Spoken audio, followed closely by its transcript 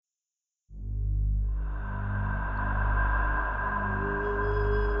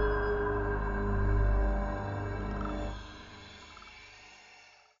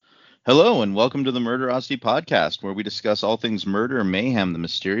Hello, and welcome to the Murderosity Podcast, where we discuss all things murder, mayhem, the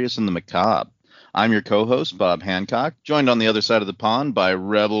mysterious, and the macabre. I'm your co-host, Bob Hancock, joined on the other side of the pond by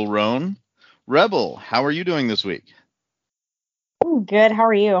Rebel Roan. Rebel, how are you doing this week? Oh, good. How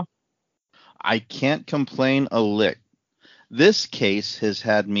are you? I can't complain a lick. This case has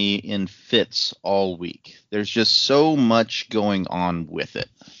had me in fits all week. There's just so much going on with it.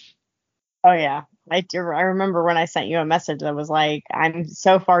 Oh, yeah. I remember when I sent you a message that was like, I'm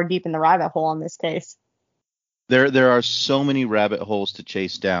so far deep in the rabbit hole on this case. There are so many rabbit holes to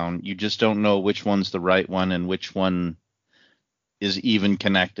chase down. You just don't know which one's the right one and which one is even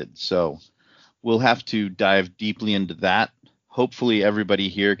connected. So we'll have to dive deeply into that. Hopefully everybody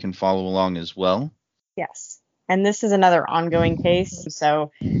here can follow along as well. Yes. And this is another ongoing case.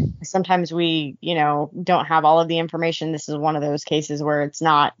 So sometimes we, don't have all of the information. This is one of those cases where it's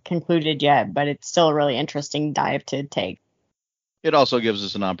not concluded yet, but it's still a really interesting dive to take. It also gives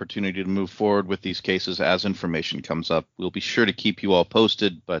us an opportunity to move forward with these cases as information comes up. We'll be sure to keep you all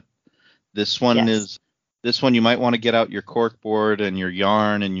posted, but this one you might want to get out your cork board and your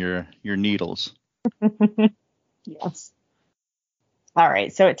yarn and your needles. Yes. All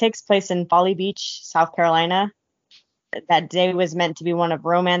right. So it takes place in Folly Beach, South Carolina. That day was meant to be one of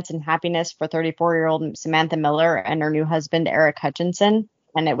romance and happiness for 34-year-old Samantha Miller and her new husband, Aric Hutchinson,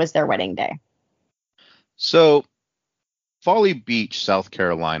 and it was their wedding day. So, Folly Beach, South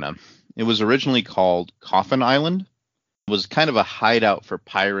Carolina, it was originally called Coffin Island. It was kind of a hideout for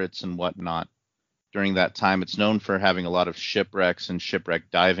pirates and whatnot during that time. It's known for having a lot of shipwrecks and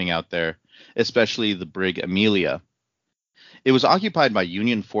shipwreck diving out there, especially the brig Amelia. It was occupied by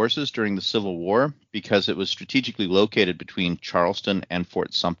Union forces during the Civil War because it was strategically located between Charleston and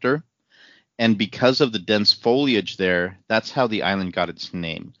Fort Sumter. And because of the dense foliage there, that's how the island got its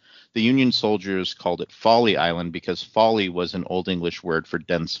name. The Union soldiers called it Folly Island because folly was an Old English word for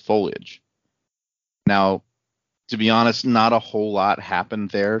dense foliage. Now, to be honest, not a whole lot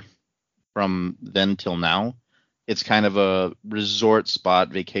happened there from then till now. It's kind of a resort spot.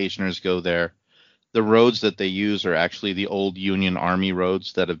 Vacationers go there. The roads that they use are actually the old Union Army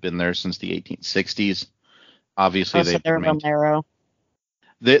roads that have been there since the 1860s. Obviously, so they're real narrow.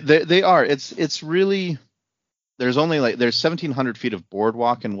 They are. It's really, there's 1,700 feet of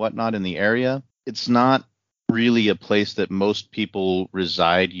boardwalk and whatnot in the area. It's not really a place that most people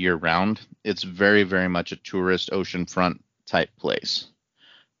reside year round. It's very, very much a tourist oceanfront type place.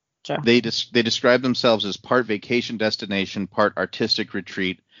 Sure. They describe themselves as part vacation destination, part artistic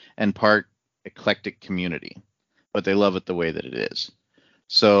retreat, and part eclectic community, but they love it the way that it is.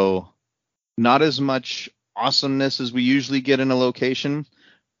 So not as much awesomeness as we usually get in a location,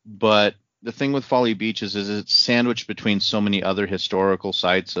 but the thing with Folly Beach is it's sandwiched between so many other historical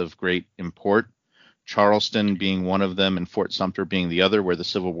sites of great import, Charleston being one of them and Fort Sumter being the other, where the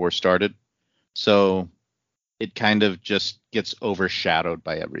Civil War started. So it kind of just gets overshadowed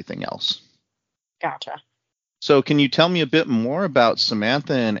by everything else. Gotcha. So can you tell me a bit more about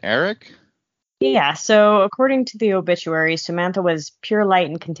Samantha and Aric? Yeah, so according to the obituary, Samantha was pure light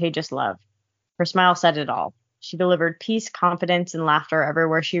and contagious love. Her smile said it all. She delivered peace, confidence, and laughter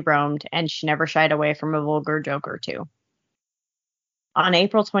everywhere she roamed, and she never shied away from a vulgar joke or two. On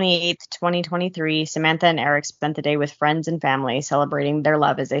April 28th, 2023, Samantha and Aric spent the day with friends and family, celebrating their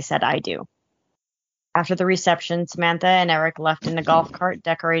love as they said, "I do." After the reception, Samantha and Aric left in a golf cart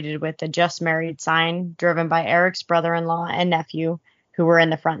decorated with a "Just Married" sign, driven by Aric's brother-in-law and nephew, who were in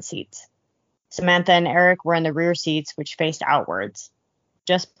the front seats. Samantha and Aric were in the rear seats, which faced outwards.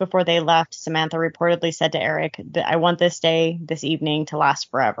 Just before they left, Samantha reportedly said to Aric that, "I want this day, this evening, to last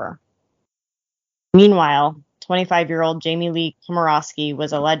forever." Meanwhile, 25-year-old Jamie Lee Komoroski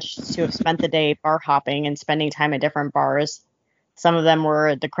was alleged to have spent the day bar hopping and spending time at different bars. Some of them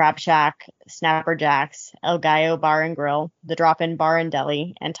were the Crab Shack, Snapper Jacks, El Gallo Bar and Grill, the Drop-In Bar and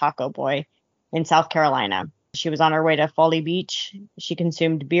Deli, and Taco Boy in South Carolina. She was on her way to Folly Beach. She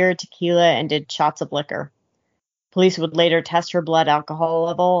consumed beer, tequila, and did shots of liquor. Police would later test her blood alcohol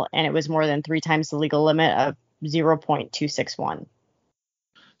level, and it was more than 3 times the legal limit of 0.261.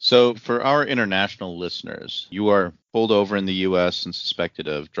 So for our international listeners, you are pulled over in the U.S. and suspected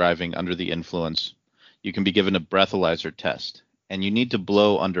of driving under the influence. You can be given a breathalyzer test, and you need to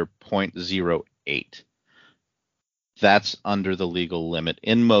blow under 0.08. That's under the legal limit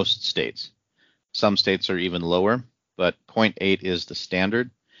in most states. Some states are even lower, but 0.8 is the standard.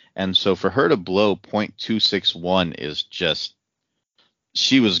 And so for her to blow 0.261 is just,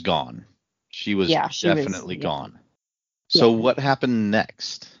 she was gone. She was definitely gone. So what happened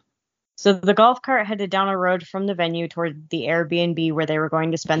next? So the golf cart headed down a road from the venue toward the Airbnb where they were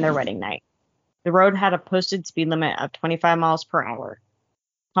going to spend their wedding night. The road had a posted speed limit of 25 miles per hour.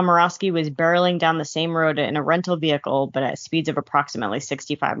 Komoroski was barreling down the same road in a rental vehicle, but at speeds of approximately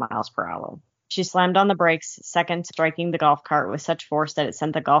 65 miles per hour. She slammed on the brakes, second striking the golf cart with such force that it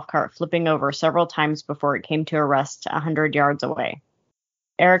sent the golf cart flipping over several times before it came to a rest 100 yards away.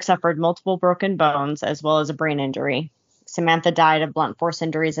 Aric suffered multiple broken bones as well as a brain injury. Samantha died of blunt force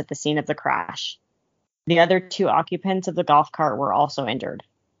injuries at the scene of the crash. The other two occupants of the golf cart were also injured.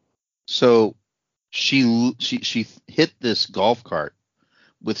 So she hit this golf cart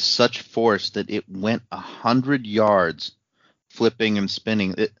with such force that it went 100 yards, flipping and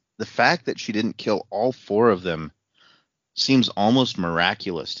spinning. The fact that she didn't kill all four of them seems almost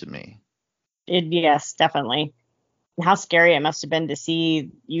miraculous to me. Yes, definitely. And how scary it must have been to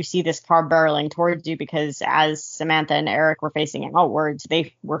see this car barreling towards you, because as Samantha and Aric were facing outwards,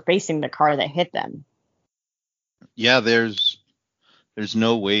 they were facing the car that hit them. Yeah, there's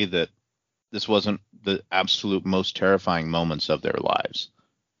no way that this wasn't the absolute most terrifying moments of their lives.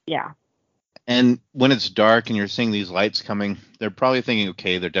 Yeah. And when it's dark and you're seeing these lights coming, they're probably thinking,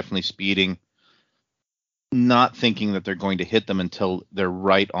 okay, they're definitely speeding, not thinking that they're going to hit them until they're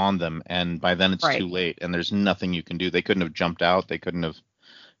right on them. And by then it's too late and there's nothing you can do. They couldn't have jumped out. They couldn't have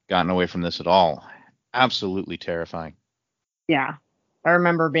gotten away from this at all. Absolutely terrifying. Yeah. I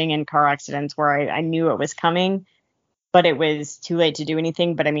remember being in car accidents where I knew it was coming, but it was too late to do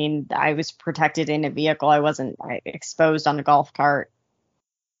anything. But I mean, I was protected in a vehicle. I wasn't exposed on a golf cart.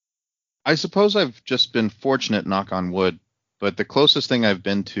 I suppose I've just been fortunate, knock on wood, but the closest thing I've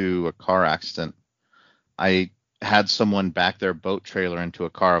been to a car accident, I had someone back their boat trailer into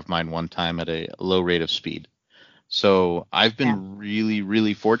a car of mine one time at a low rate of speed. So I've been really,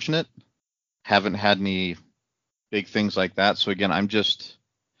 really fortunate. Haven't had any big things like that. So again, I'm just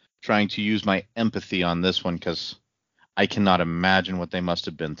trying to use my empathy on this one because I cannot imagine what they must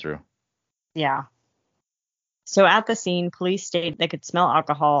have been through. Yeah. So at the scene, police stated they could smell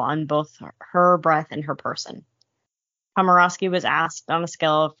alcohol on both her breath and her person. Komoroski was asked on a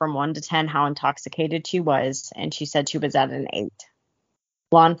scale from 1 to 10 how intoxicated she was, and she said she was at an 8.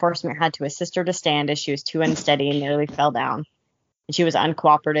 Law enforcement had to assist her to stand as she was too unsteady and nearly fell down. And she was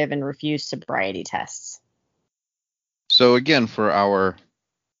uncooperative and refused sobriety tests. So again, for our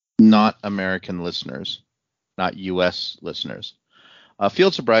not American listeners, not U.S. listeners, a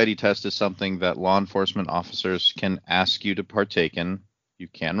field sobriety test is something that law enforcement officers can ask you to partake in. You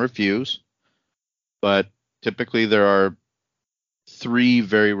can refuse, but typically there are 3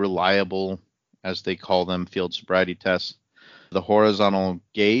 very reliable, as they call them, field sobriety tests: the horizontal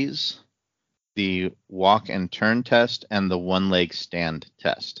gaze, the walk and turn test, and the one-leg stand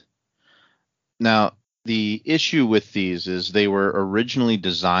test. Now, the issue with these is they were originally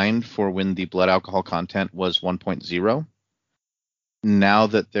designed for when the blood alcohol content was 1.0. Now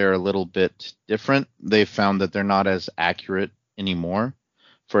that they're a little bit different, they've found that they're not as accurate anymore.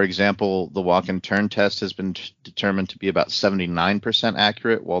 For example, the walk and turn test has been determined to be about 79%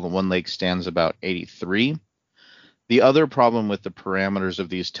 accurate, while the one leg stands about 83%. The other problem with the parameters of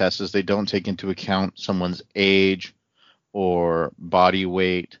these tests is they don't take into account someone's age or body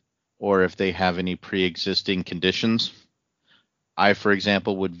weight or if they have any pre-existing conditions. I, for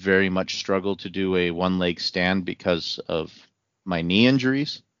example, would very much struggle to do a one-leg stand because of my knee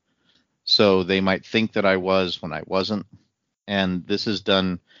injuries. So they might think that I was when I wasn't. And this is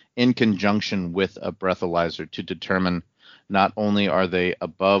done in conjunction with a breathalyzer to determine not only are they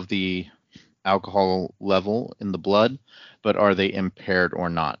above the alcohol level in the blood, but are they impaired or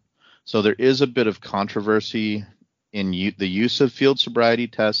not. So there is a bit of controversy in the use of field sobriety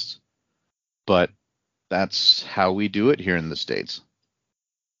tests, but that's how we do it here in the States.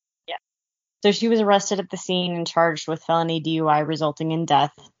 Yeah. So she was arrested at the scene and charged with felony DUI resulting in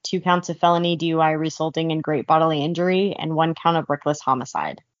death, 2 counts of felony DUI resulting in great bodily injury, and 1 count of reckless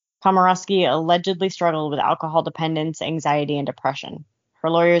homicide. Komoroski allegedly struggled with alcohol dependence, anxiety, and depression.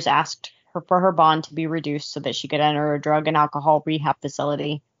 Her lawyers asked for her bond to be reduced so that she could enter a drug and alcohol rehab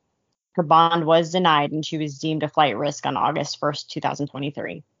facility. Her bond was denied and she was deemed a flight risk on August 1st,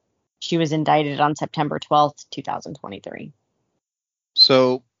 2023. She was indicted on September 12th, 2023.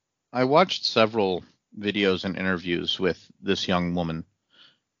 So I watched several videos and interviews with this young woman,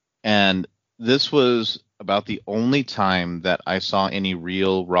 and this was about the only time that I saw any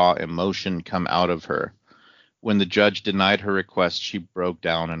real raw emotion come out of her. When the judge denied her request, she broke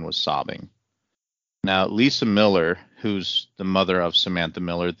down and was sobbing. Now, Lisa Miller, who's the mother of Samantha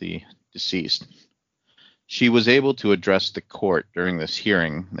Miller, the deceased, she was able to address the court during this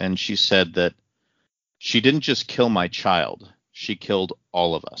hearing, and she said that she didn't just kill my child, she killed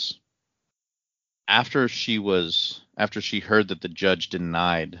all of us. After she heard that the judge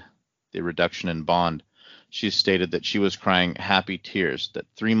denied the reduction in bond, She stated that she was crying happy tears, that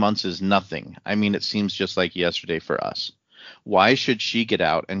 3 months is nothing. I mean, it seems just like yesterday for us. Why should she get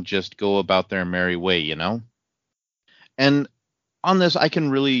out and just go about their merry way, you know? And on this, I can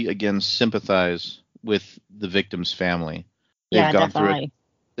really, again, sympathize with the victim's family. They've Yeah, gone through it. definitely.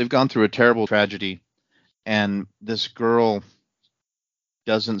 They've gone through a terrible tragedy, and this girl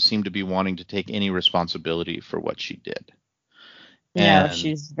doesn't seem to be wanting to take any responsibility for what she did. No, And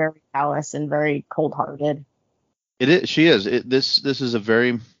she's very callous and very cold-hearted. she is. This is a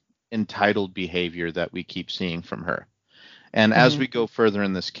very entitled behavior that we keep seeing from her. And as Hmm. we go further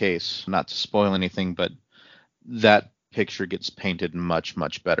in this case, not to spoil anything, but that picture gets painted much,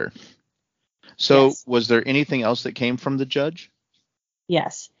 much better. So, Yes. was there anything else that came from the judge?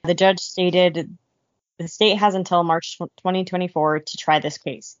 Yes. The judge stated the state has until March 2024 to try this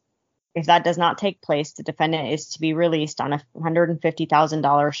case. If that does not take place, the defendant is to be released on a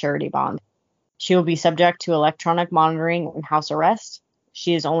 $150,000 surety bond. She will be subject to electronic monitoring and house arrest.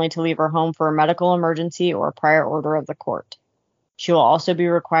 She is only to leave her home for a medical emergency or prior order of the court. She will also be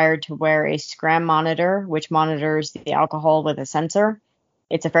required to wear a scram monitor, which monitors the alcohol with a sensor.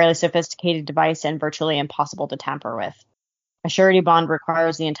 It's a fairly sophisticated device and virtually impossible to tamper with. A surety bond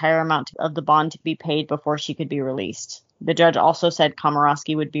requires the entire amount of the bond to be paid before she could be released. The judge also said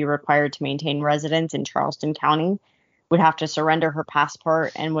Komoroski would be required to maintain residence in Charleston County, would have to surrender her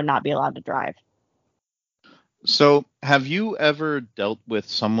passport, and would not be allowed to drive. So, have you ever dealt with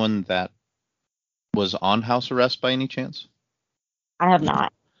someone that was on house arrest by any chance? I have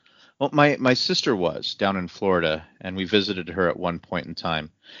not. Well, my sister was down in Florida, and we visited her at one point in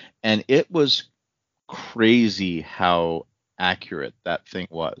time, and it was crazy how accurate that thing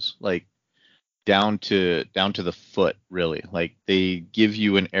was. Like down to the foot, really. Like they give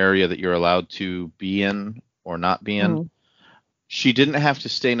you an area that you're allowed to be in or not be in. Mm. She didn't have to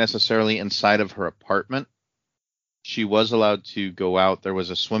stay necessarily inside of her apartment. She was allowed to go out. There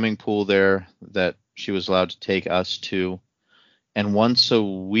was a swimming pool there that she was allowed to take us to. And once a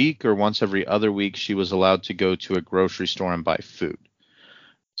week or once every other week, she was allowed to go to a grocery store and buy food.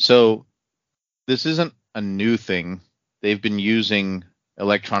 So this isn't a new thing. They've been using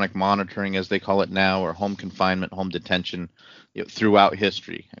electronic monitoring, as they call it now, or home confinement, home detention, throughout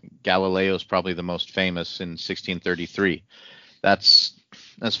history. Galileo is probably the most famous in 1633. That's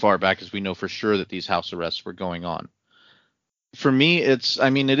as far back as we know for sure that these house arrests were going on. For me, it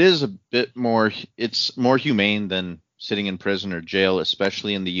is a bit more, it's more humane than sitting in prison or jail,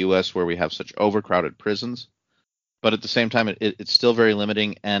 especially in the U.S. where we have such overcrowded prisons. But at the same time, it's still very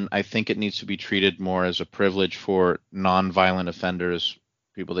limiting, and I think it needs to be treated more as a privilege for non-violent offenders,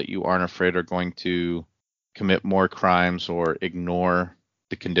 people that you aren't afraid are going to commit more crimes or ignore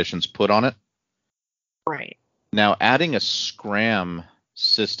the conditions put on it. Right. Now, adding a scram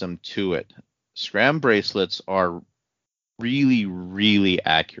system to it, scram bracelets are really, really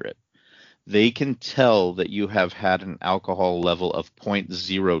accurate. They can tell that you have had an alcohol level of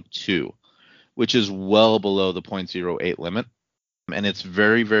 0.02, which is well below the 0.08 limit. And it's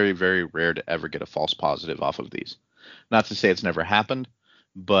very, very, very rare to ever get a false positive off of these. Not to say it's never happened,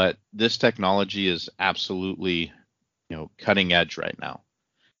 but this technology is absolutely, cutting edge right now.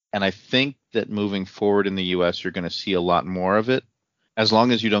 And I think that moving forward in the US, you're going to see a lot more of it, as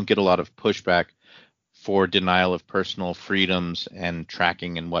long as you don't get a lot of pushback for denial of personal freedoms and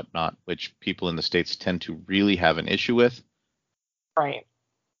tracking and whatnot, which people in the States tend to really have an issue with. Right.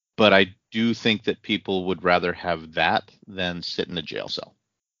 But I do think that people would rather have that than sit in a jail cell.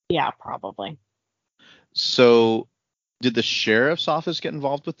 Yeah, probably. So did the sheriff's office get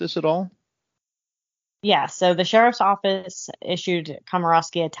involved with this at all? Yeah, so the sheriff's office issued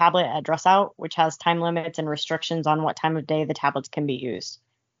Komoroski a tablet address out, which has time limits and restrictions on what time of day the tablets can be used.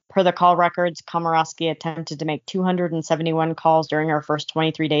 Per the call records, Komoroski attempted to make 271 calls during her first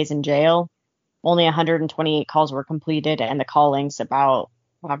 23 days in jail. Only 128 calls were completed, and the call lengths about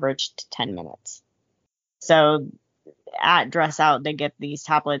averaged 10 minutes. So at Dress Out, they get these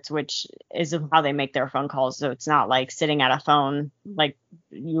tablets, which is how they make their phone calls. So it's not like sitting at a phone like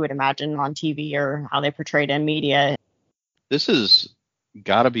you would imagine on TV or how they portray it in media. This has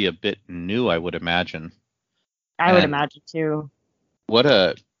got to be a bit new, I would imagine. I would imagine too. What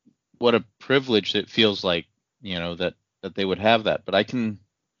a privilege it feels like, that they would have that. But I can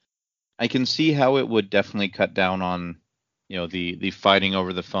see how it would definitely cut down on, the fighting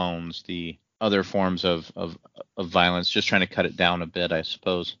over the phones, the other forms of violence, just trying to cut it down a bit, I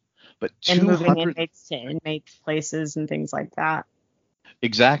suppose. But and moving inmates to inmates places and things like that.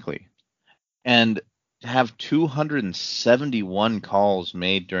 Exactly. And to have 271 calls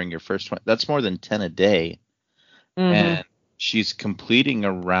made during your first one, that's more than 10 a day. Mm-hmm. And she's completing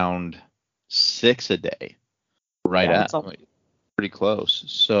around 6 a day. right Yeah, at, like, pretty close.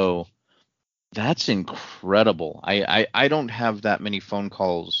 So that's incredible. I don't have that many phone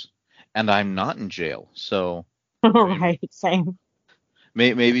calls, and I'm not in jail. So I mean, right, same.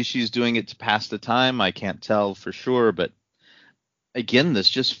 maybe she's doing it to pass the time. I can't tell for sure, but again, this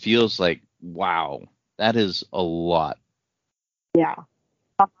just feels like, wow, that is a lot. Yeah.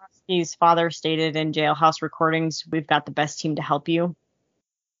 Komoroski's father stated in jailhouse recordings, "We've got the best team to help you."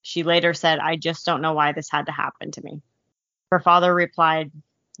 She later said, "I just don't know why this had to happen to me." Her father replied,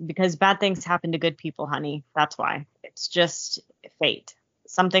 "Because bad things happen to good people, honey. That's why. It's just fate.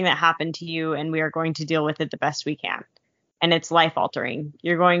 Something that happened to you, and we are going to deal with it the best we can. And it's life altering.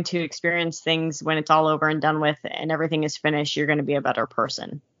 You're going to experience things when it's all over and done with and everything is finished. You're going to be a better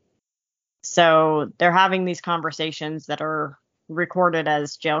person." So they're having these conversations that are recorded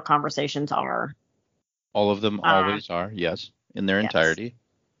as jail conversations are. All of them always are, yes, in their Yes. entirety.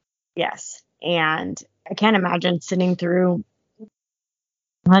 Yes. And I can't imagine sitting through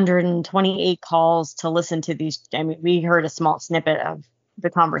 128 calls to listen to these. I mean, we heard a small snippet of the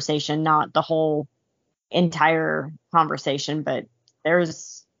conversation, not the whole entire conversation, but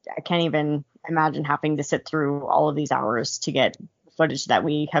I can't even imagine having to sit through all of these hours to get footage that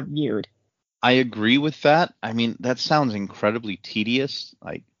we have viewed. I agree with that. I mean, that sounds incredibly tedious,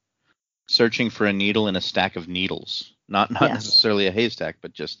 like searching for a needle in a stack of needles. Not Yes. necessarily a haystack,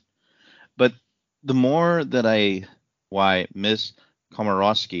 but the more that why Miss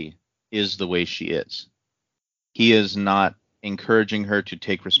Komoroski is the way she is. He is not encouraging her to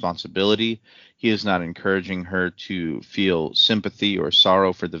take responsibility. He is not encouraging her to feel sympathy or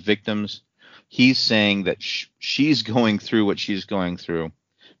sorrow for the victims. He's saying that she's going through what she's going through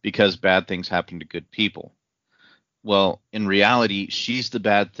because bad things happen to good people. Well, in reality, she's the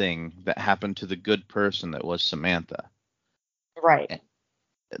bad thing that happened to the good person that was Samantha. Right.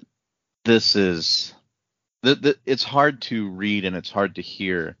 This is it's hard to read and it's hard to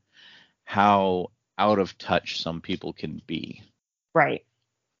hear how out of touch some people can be. Right.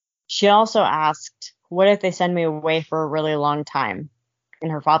 She also asked, "What if they send me away for a really long time?" And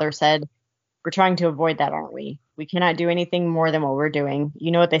her father said, "We're trying to avoid that, aren't we? We cannot do anything more than what we're doing.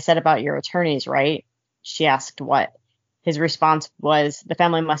 You know what they said about your attorneys, right?" She asked what. His response was, "The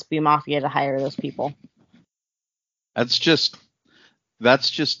family must be mafia to hire those people." That's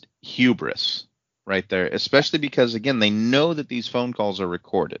just hubris right there, especially because again, they know that these phone calls are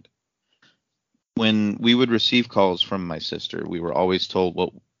recorded. When we would receive calls from my sister, we were always told,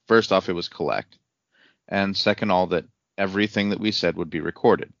 well, first off, it was collect, and second, all that everything that we said would be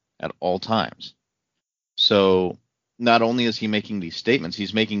recorded at all times. So not only is he making these statements,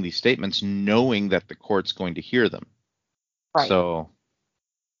 he's making these statements knowing that the court's going to hear them. Right. So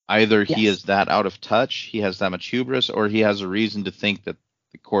either he Yes. is that out of touch, he has that much hubris, or he has a reason to think that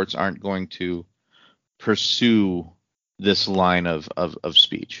the courts aren't going to pursue this line of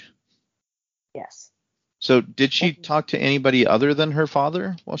speech. Yes. So did she talk to anybody other than her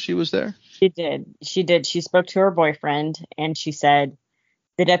father while she was there? She did. She did. She spoke to her boyfriend and she said,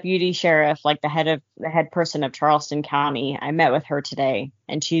 "The deputy sheriff, like the head person of Charleston County, I met with her today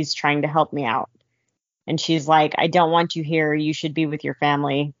and she's trying to help me out." And she's like, "I don't want you here. You should be with your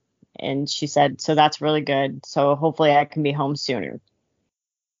family." And she said, "So that's really good. So hopefully I can be home sooner."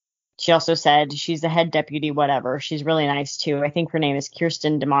 She also said she's the head deputy, whatever. She's really nice too. I think her name is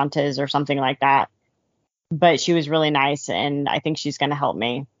Kirsten DeMontes or something like that. But she was really nice and I think she's going to help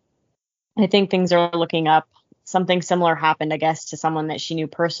me. I think things are looking up. Something similar happened, I guess, to someone that she knew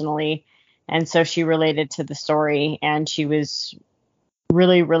personally. And so she related to the story and she was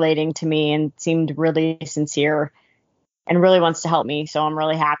really relating to me and seemed really sincere and really wants to help me. So I'm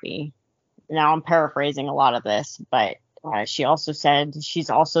really happy. Now I'm paraphrasing a lot of this, but she also said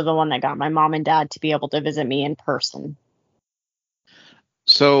she's also the one that got my mom and dad to be able to visit me in person.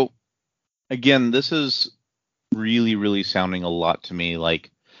 So again, this is really, really sounding a lot to me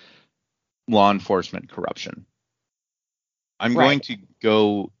like law enforcement corruption. I'm going to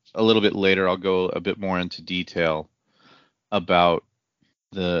go a little bit later. I'll go a bit more into detail about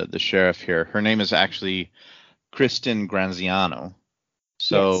the sheriff here. Her name is actually Kristen Granziano.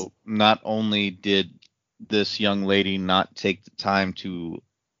 So Yes. not only did this young lady not take the time to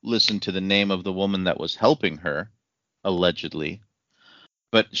listen to the name of the woman that was helping her, allegedly,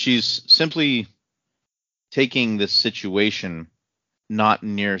 but she's simply taking this situation not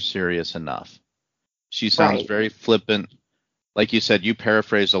near serious enough. She sounds very flippant. Like you said, you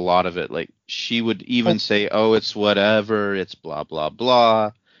paraphrased a lot of it. Like she would even say, "Oh, it's whatever, it's blah, blah,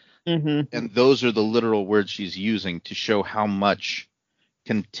 blah." Mm-hmm. And those are the literal words she's using to show how much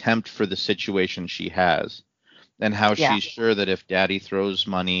contempt for the situation she has and how she's sure that if daddy throws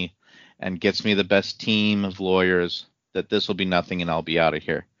money and gets me the best team of lawyers, that this will be nothing and I'll be out of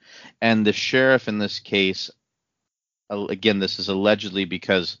here. And the sheriff in this case, again, this is allegedly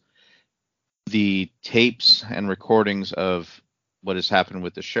because the tapes and recordings of what has happened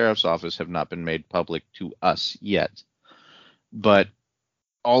with the sheriff's office have not been made public to us yet. But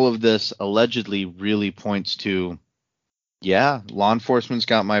all of this allegedly really points to, yeah, law enforcement's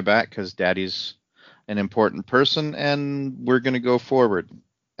got my back because daddy's an important person and we're going to go forward.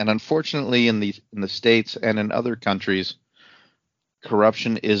 And unfortunately, in the States and in other countries,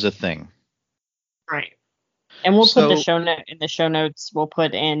 corruption is a thing. Right. And we'll put in the show notes, we'll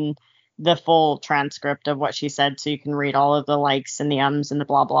put in the full transcript of what she said so you can read all of the likes and the ums and the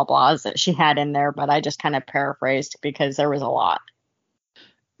blah, blah, blahs that she had in there. But I just kind of paraphrased because there was a lot.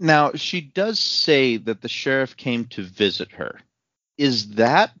 Now, she does say that the sheriff came to visit her. Is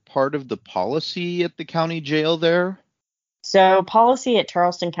that part of the policy at the county jail there? So policy at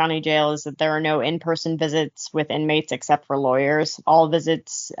Charleston County Jail is that there are no in-person visits with inmates except for lawyers. All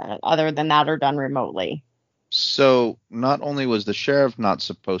visits other than that are done remotely. So not only was the sheriff not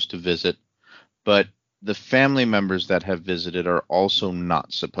supposed to visit, but the family members that have visited are also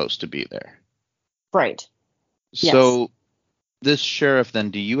not supposed to be there. Right. So yes. This sheriff, then,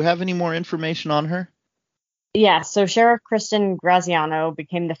 do you have any more information on her? Yeah, so Sheriff Kristen Graziano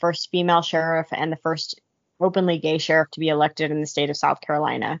became the first female sheriff and the first openly gay sheriff to be elected in the state of South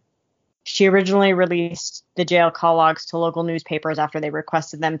Carolina. She originally released the jail call logs to local newspapers after they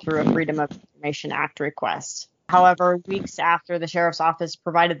requested them through a Freedom of Information Act request. However, weeks after the sheriff's office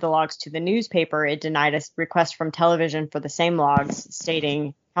provided the logs to the newspaper, it denied a request from television for the same logs,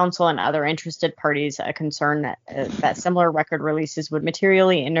 stating counsel and other interested parties a concern that similar record releases would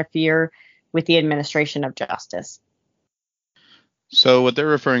materially interfere with the administration of justice. So what they're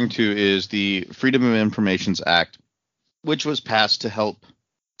referring to is the Freedom of Information Act, which was passed to help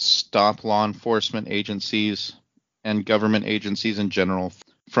stop law enforcement agencies and government agencies in general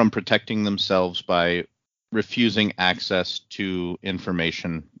from protecting themselves by refusing access to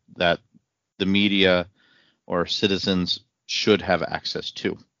information that the media or citizens should have access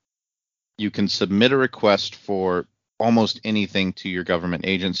to. You can submit a request for almost anything to your government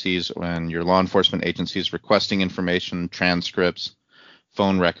agencies and your law enforcement agencies requesting information, transcripts,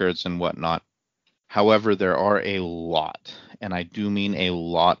 phone records, and whatnot. However, there are a lot, and I do mean a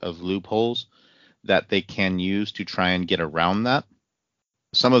lot of loopholes that they can use to try and get around that.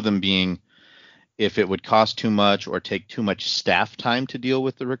 Some of them being if it would cost too much or take too much staff time to deal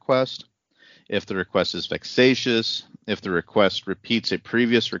with the request, if the request is vexatious, if the request repeats a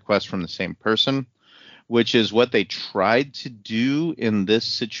previous request from the same person, which is what they tried to do in this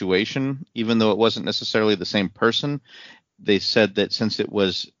situation, even though it wasn't necessarily the same person. They said that since it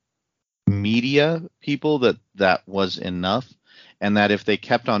was media people, that was enough, and that if they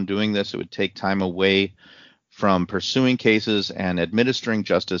kept on doing this, it would take time away from pursuing cases and administering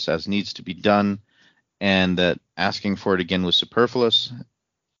justice as needs to be done, and that asking for it again was superfluous,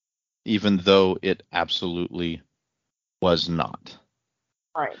 even though it absolutely was not.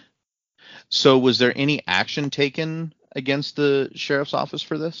 Right. So was there any action taken against the sheriff's office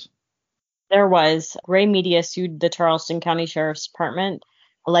for this? There was. Gray Media sued the Charleston County Sheriff's Department,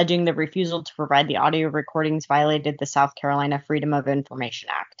 alleging the refusal to provide the audio recordings violated the South Carolina Freedom of Information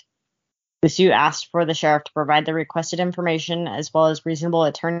Act. The suit asked for the sheriff to provide the requested information as well as reasonable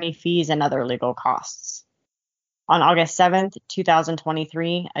attorney fees and other legal costs. On August 7th,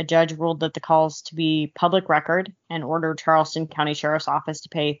 2023, a judge ruled that the calls to be public record and ordered Charleston County Sheriff's Office to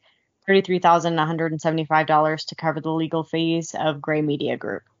pay $33,175 to cover the legal fees of Gray Media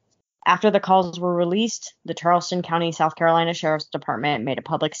Group. After the calls were released, the Charleston County, South Carolina Sheriff's Department made a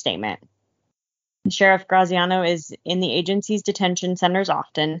public statement. Sheriff Graziano is in the agency's detention centers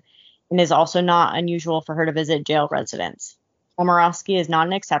often, and is also not unusual for her to visit jail residents. Komoroski is not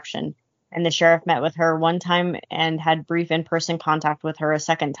an exception, and the sheriff met with her one time and had brief in-person contact with her a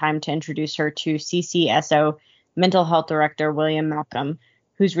second time to introduce her to CCSO Mental Health Director William Malcolm,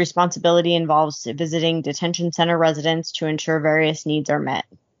 whose responsibility involves visiting detention center residents to ensure various needs are met.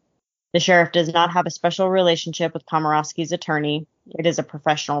 The sheriff does not have a special relationship with Komoroski's attorney. It is a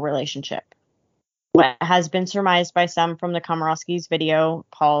professional relationship. What has been surmised by some from the Komoroski's video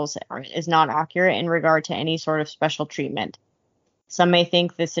calls is not accurate in regard to any sort of special treatment. Some may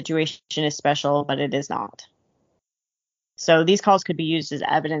think this situation is special, but it is not. So these calls could be used as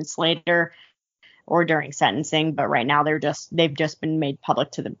evidence later or during sentencing, but right now they've just been made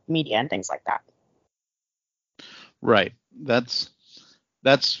public to the media and things like that. Right. That's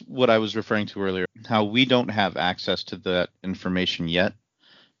what I was referring to earlier, how we don't have access to that information yet.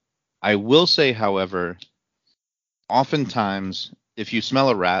 I will say, however, oftentimes, if you smell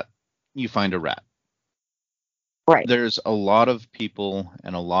a rat, you find a rat. Right. There's a lot of people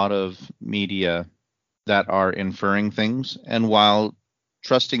and a lot of media that are inferring things. And while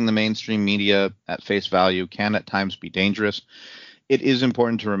trusting the mainstream media at face value can at times be dangerous, it is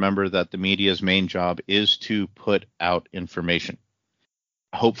important to remember that the media's main job is to put out information,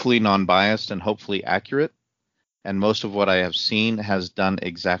 hopefully non-biased and hopefully accurate. And most of what I have seen has done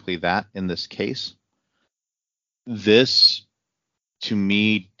exactly that in this case. This, to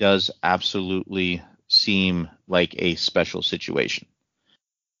me, does absolutely seem like a special situation.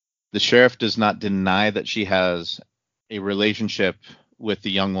 The sheriff does not deny that she has a relationship with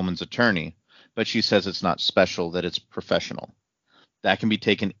the young woman's attorney, but she says it's not special, that it's professional. That can be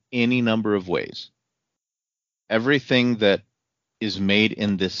taken any number of ways. Everything that is made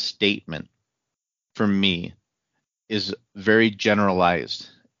in this statement, for me, is very generalized.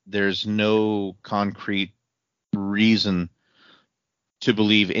 There's no concrete reason to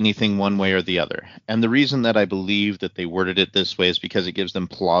believe anything one way or the other. And the reason that I believe that they worded it this way is because it gives them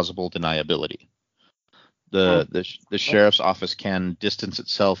plausible deniability. The sheriff's office can distance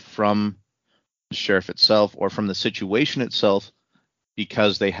itself from the sheriff itself or from the situation itself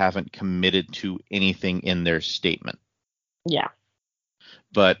because they haven't committed to anything in their statement. Yeah.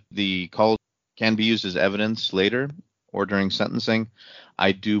 But the call can be used as evidence later or during sentencing.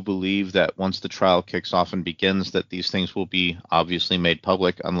 I do believe that once the trial kicks off and begins, that these things will be obviously made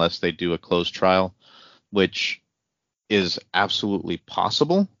public unless they do a closed trial, which is absolutely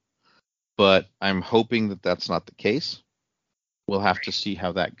possible. But I'm hoping that that's not the case. We'll have to see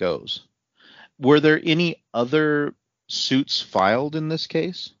how that goes. Were there any other suits filed in this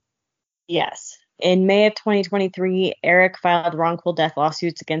case? Yes. In May of 2023, Aric filed wrongful death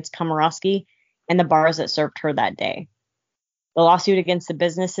lawsuits against Komoroski and the bars that served her that day. The lawsuit against the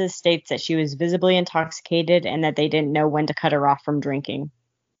businesses states that she was visibly intoxicated and that they didn't know when to cut her off from drinking.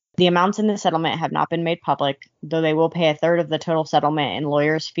 The amounts in the settlement have not been made public, though they will pay a third of the total settlement in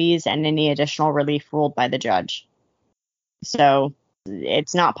lawyers' fees and any additional relief ruled by the judge. So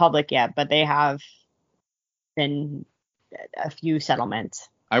it's not public yet, but they have been a few settlements.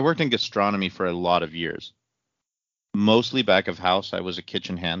 I worked in gastronomy for a lot of years. Mostly back of house, I was a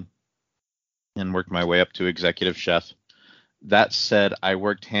kitchen hand and worked my way up to executive chef. That said, I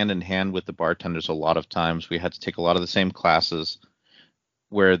worked hand in hand with the bartenders a lot of times. We had to take a lot of the same classes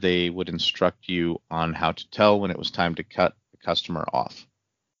where they would instruct you on how to tell when it was time to cut a customer off.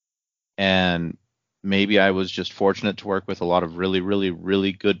 And maybe I was just fortunate to work with a lot of really, really,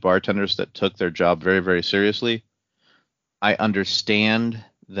 really good bartenders that took their job very, very seriously. I understand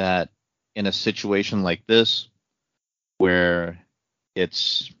that in a situation like this, where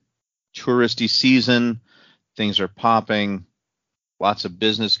it's touristy season, things are popping, lots of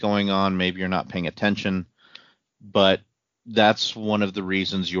business going on, maybe you're not paying attention, but that's one of the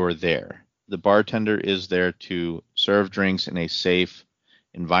reasons you're there. The bartender is there to serve drinks in a safe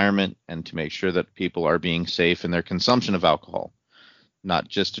environment and to make sure that people are being safe in their consumption of alcohol, not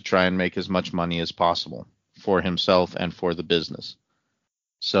just to try and make as much money as possible for himself and for the business.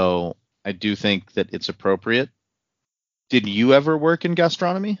 So I do think that it's appropriate. Did you ever work in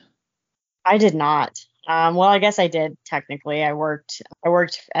gastronomy? I did not. Well, I guess I did technically. I worked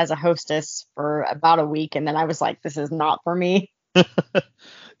as a hostess for about a week, and then I was like, this is not for me.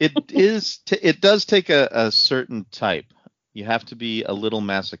 It does take a certain type. You have to be a little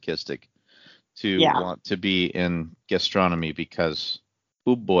masochistic to want to be in gastronomy because,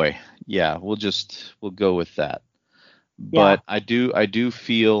 oh boy, yeah, we'll go with that. But I do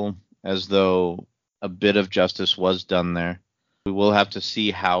feel as though a bit of justice was done there. We will have to see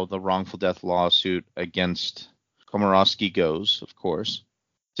how the wrongful death lawsuit against Komoroski goes, of course.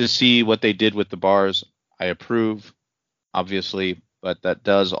 To see what they did with the bars, I approve, obviously, but that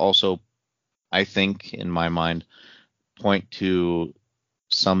does also, I think, in my mind, point to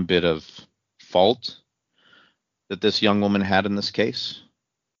some bit of fault that this young woman had in this case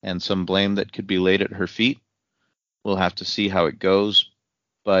and some blame that could be laid at her feet. We'll have to see how it goes.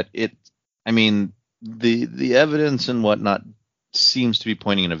 But the evidence and whatnot seems to be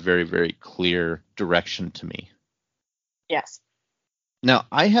pointing in a very, very clear direction to me. Yes. Now,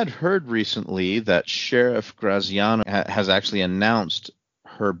 I had heard recently that Sheriff Graziano has actually announced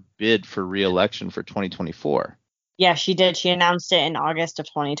her bid for re-election for 2024. Yeah, she did. She announced it in August of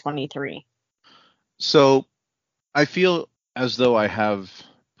 2023. So I feel as though I have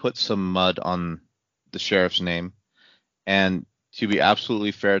put some mud on the sheriff's name. And to be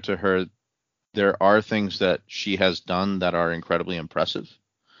absolutely fair to her, there are things that she has done that are incredibly impressive.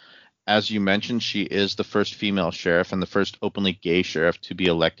 As you mentioned, she is the first female sheriff and the first openly gay sheriff to be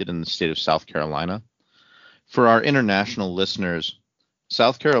elected in the state of South Carolina. For our international listeners,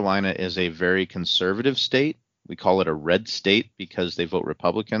 South Carolina is a very conservative state. We call it a red state because they vote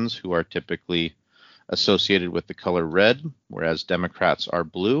Republicans, who are typically associated with the color red, whereas Democrats are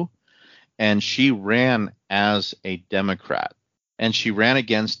blue. And she ran as a Democrat. And she ran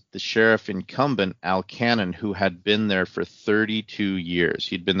against the sheriff incumbent, Al Cannon, who had been there for 32 years.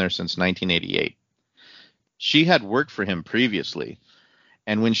 He'd been there since 1988. She had worked for him previously.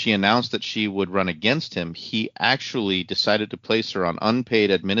 And when she announced that she would run against him, he actually decided to place her on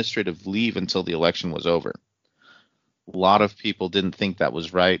unpaid administrative leave until the election was over. A lot of people didn't think that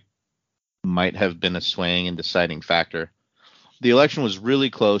was right. Might have been a swaying and deciding factor. The election was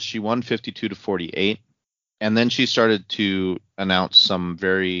really close. She won 52-48. And then she started to announce some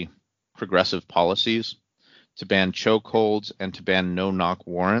very progressive policies to ban chokeholds and to ban no-knock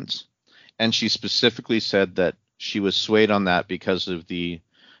warrants. And she specifically said that she was swayed on that because of the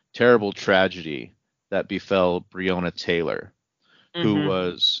terrible tragedy that befell Breonna Taylor, who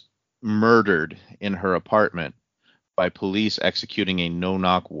was murdered in her apartment by police executing a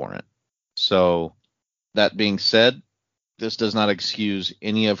no-knock warrant. So that being said, this does not excuse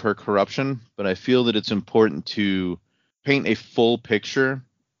any of her corruption, but I feel that it's important to paint a full picture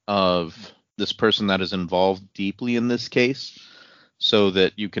of this person that is involved deeply in this case so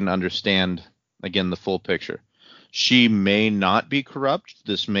that you can understand, again, the full picture. She may not be corrupt.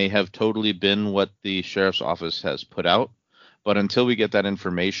 This may have totally been what the sheriff's office has put out, but until we get that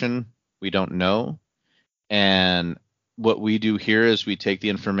information, we don't know. And what we do here is we take the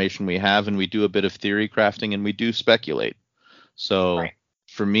information we have and we do a bit of theory crafting and we do speculate. So right.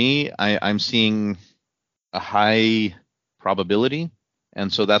 For me, I'm seeing a high probability,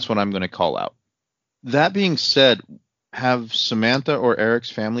 and so that's what I'm going to call out. That being said, have Samantha or Aric's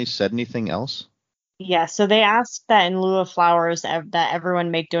family said anything else? Yeah, so they asked that in lieu of flowers, that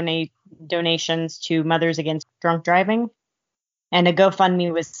everyone make donations to Mothers Against Drunk Driving, and a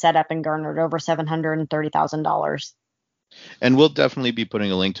GoFundMe was set up and garnered over $730,000. And we'll definitely be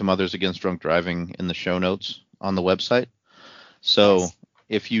putting a link to Mothers Against Drunk Driving in the show notes on the website. So yes.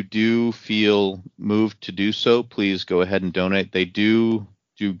 If you do feel moved to do so, please go ahead and donate. They do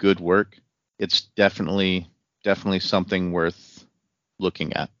good work. It's definitely something worth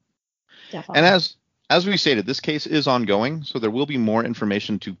looking at. Definitely. And as we stated, this case is ongoing, so there will be more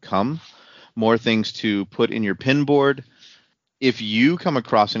information to come, more things to put in your pin board. If you come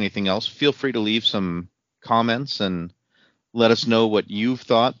across anything else, feel free to leave some comments and let us know what you've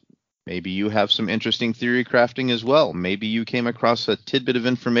thought. Maybe you have some interesting theory crafting as well. Maybe you came across a tidbit of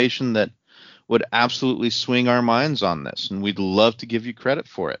information that would absolutely swing our minds on this, and we'd love to give you credit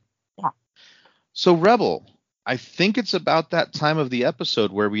for it. Yeah. So, Rebel, I think it's about that time of the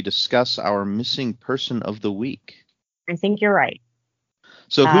episode where we discuss our missing person of the week. I think you're right.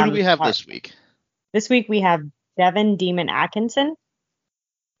 So who do we have this week? This week we have Devin Demon Atkinson.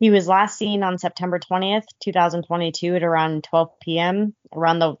 He was last seen on September 20th, 2022 at around 12 p.m.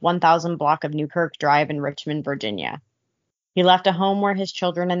 around the 1000 block of Newkirk Drive in Richmond, Virginia. He left a home where his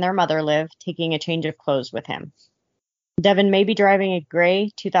children and their mother live, taking a change of clothes with him. Devin may be driving a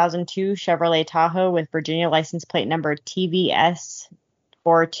gray 2002 Chevrolet Tahoe with Virginia license plate number TVS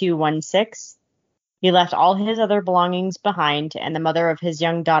 4216. He left all his other belongings behind, and the mother of his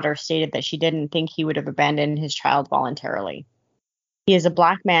young daughter stated that she didn't think he would have abandoned his child voluntarily. He is a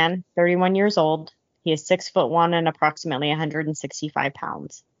black man, 31 years old. He is 6'1" and approximately 165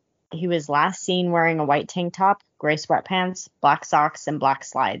 pounds. He was last seen wearing a white tank top, gray sweatpants, black socks, and black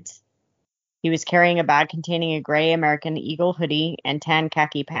slides. He was carrying a bag containing a gray American Eagle hoodie and tan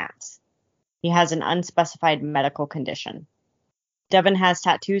khaki pants. He has an unspecified medical condition. Devin has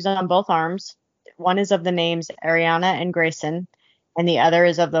tattoos on both arms. One is of the names Ariana and Grayson, and the other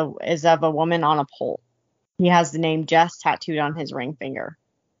is of a woman on a pole. He has the name Jess tattooed on his ring finger.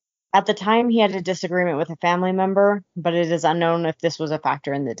 At the time, he had a disagreement with a family member, but it is unknown if this was a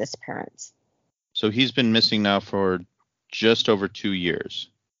factor in the disappearance. So he's been missing now for just over 2 years.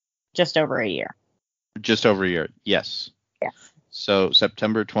 Just over a year. Just over a year, yes. Yes. So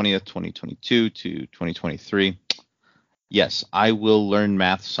September 20th, 2022 to 2023. Yes, I will learn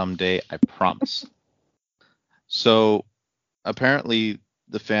math someday, I promise. So apparently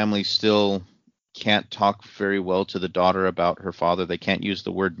the family still can't talk very well to the daughter about her father. They can't use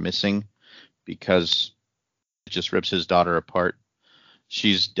the word missing because it just rips his daughter apart.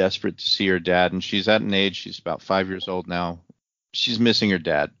 She's desperate to see her dad, and she's at an age, she's about 5 years old now. She's missing her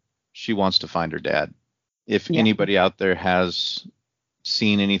dad. She wants to find her dad. If anybody out there has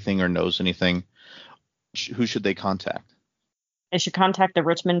seen anything or knows anything, who should they contact? They should contact the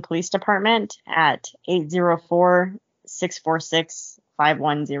Richmond Police Department at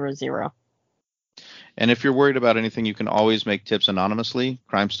 804-646-5100. And if you're worried about anything, you can always make tips anonymously.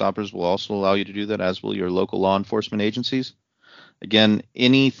 Crime Stoppers will also allow you to do that, as will your local law enforcement agencies. Again,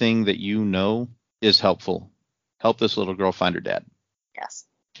 anything that you know is helpful. Help this little girl find her dad. Yes.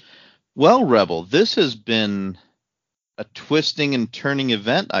 Well, Rebel, this has been a twisting and turning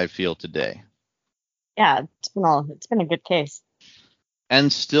event, I feel, today. Yeah, it's been a good case.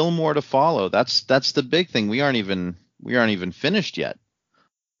 And still more to follow. That's the big thing. We aren't even finished yet.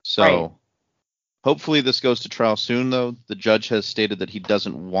 So Right. Hopefully this goes to trial soon, though. The judge has stated that he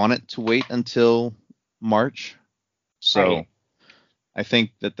doesn't want it to wait until March. So Right. I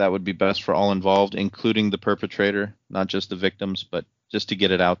think that would be best for all involved, including the perpetrator, not just the victims, but just to get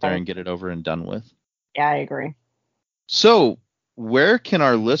it out there and get it over and done with. Yeah, I agree. So where can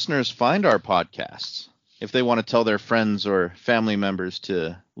our listeners find our podcasts if they want to tell their friends or family members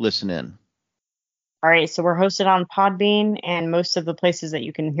to listen in? All right, so we're hosted on Podbean and most of the places that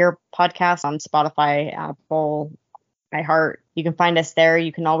you can hear podcasts, on Spotify, Apple, iHeart. You can find us there.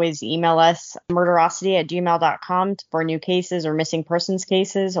 You can always email us, murderosity@gmail.com, for new cases or missing persons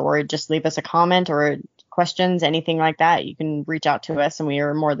cases, or just leave us a comment or questions, anything like that. You can reach out to us and we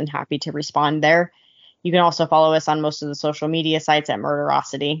are more than happy to respond there. You can also follow us on most of the social media sites at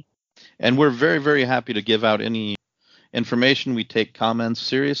Murderosity. And we're very, very happy to give out any information. We take comments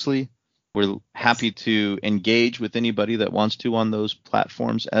seriously. We're happy to engage with anybody that wants to on those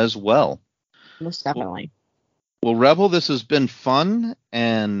platforms as well. Most definitely. Well, Rebel, this has been fun.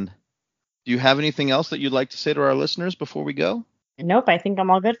 And do you have anything else that you'd like to say to our listeners before we go? Nope, I think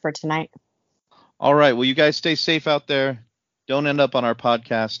I'm all good for tonight. All right. Well, you guys stay safe out there. Don't end up on our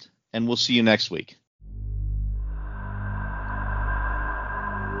podcast, and we'll see you next week.